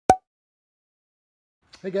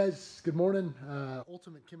Hey guys, good morning.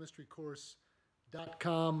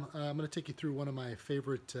 UltimateChemistryCourse.com. I'm going to take you through one of my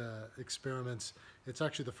favorite experiments. It's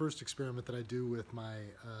actually the first experiment that I do with my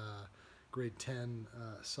grade 10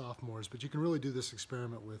 sophomores, but you can really do this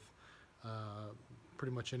experiment with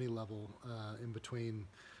pretty much any level in between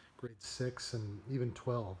grade 6 and even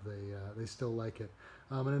 12. They still like it.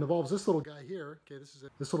 And it involves this little guy here. Okay, this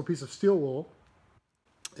little piece of steel wool.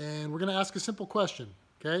 And we're going to ask a simple question,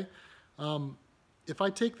 okay? If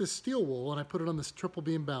I take this steel wool and I put it on this triple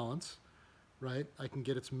beam balance, right, I can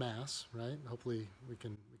get its mass, right? Hopefully we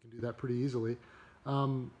can do that pretty easily.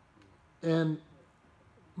 And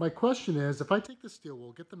my question is, if I take this steel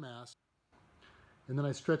wool, get the mass, and then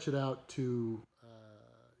I stretch it out to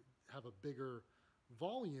have a bigger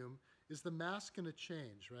volume, is the mass going to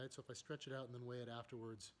change, right? So if I stretch it out and then weigh it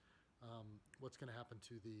afterwards, what's going to happen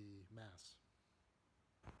to the mass?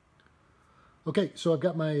 Okay, so I've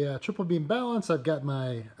got my triple beam balance. I've got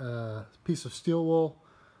my piece of steel wool.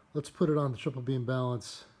 Let's put it on the triple beam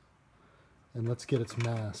balance and let's get its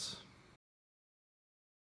mass.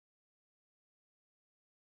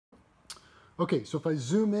 Okay, so if I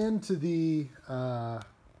zoom into the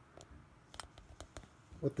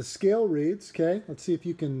what the scale reads, okay, let's see if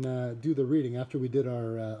you can do the reading. After we did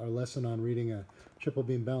our lesson on reading a triple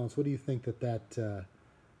beam balance, what do you think that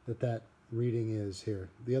reading is here?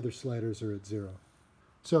 The other sliders are at 0.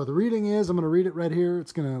 So the reading is, I'm going to read it right here.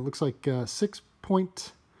 It's going to, looks like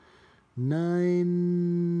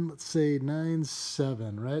 6.9, let's say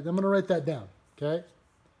 97, right? I'm going to write that down, okay?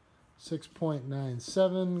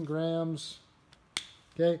 6.97 grams,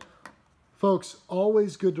 okay? Folks,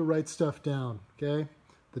 always good to write stuff down, okay?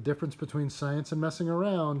 The difference between science and messing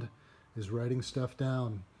around is writing stuff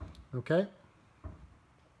down, okay?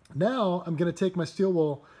 Now I'm going to take my steel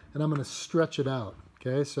wool and I'm going to stretch it out,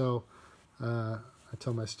 okay? So I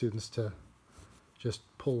tell my students to just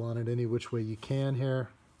pull on it any which way you can here.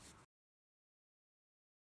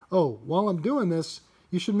 Oh, while I'm doing this,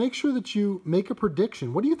 you should make sure that you make a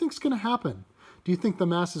prediction. What do you think is going to happen? Do you think the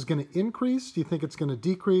mass is going to increase? Do you think it's going to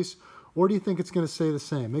decrease? Or do you think it's going to stay the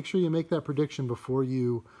same? Make sure you make that prediction before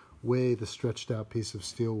you weigh the stretched out piece of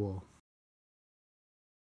steel wool.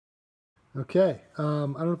 Okay, I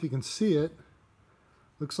don't know if you can see it.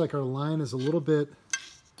 Looks like our line is a little bit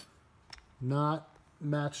not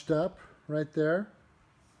matched up right there.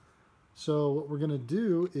 So what we're going to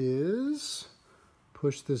do is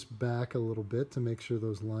push this back a little bit to make sure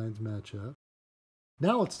those lines match up.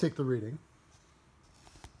 Now let's take the reading.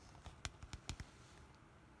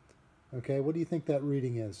 Okay, what do you think that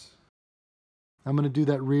reading is? I'm going to do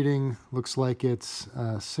that reading. Looks like it's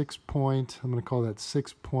I'm going to call that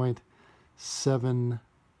 6.71.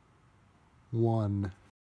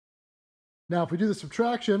 Now, if we do the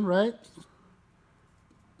subtraction, right,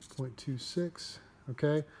 0.26,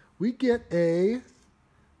 okay, we get a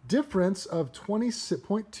difference of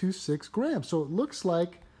 20.26 grams. So it looks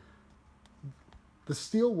like the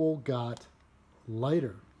steel wool got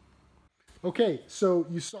lighter. Okay, so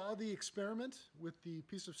you saw the experiment with the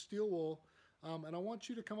piece of steel wool, and I want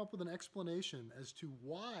you to come up with an explanation as to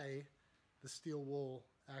why the steel wool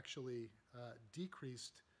actually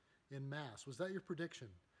decreased in mass. Was that your prediction?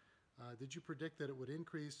 Did you predict that it would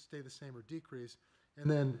increase, stay the same, or decrease? And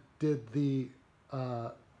then did the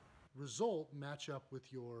result match up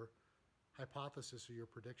with your hypothesis or your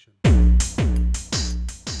prediction?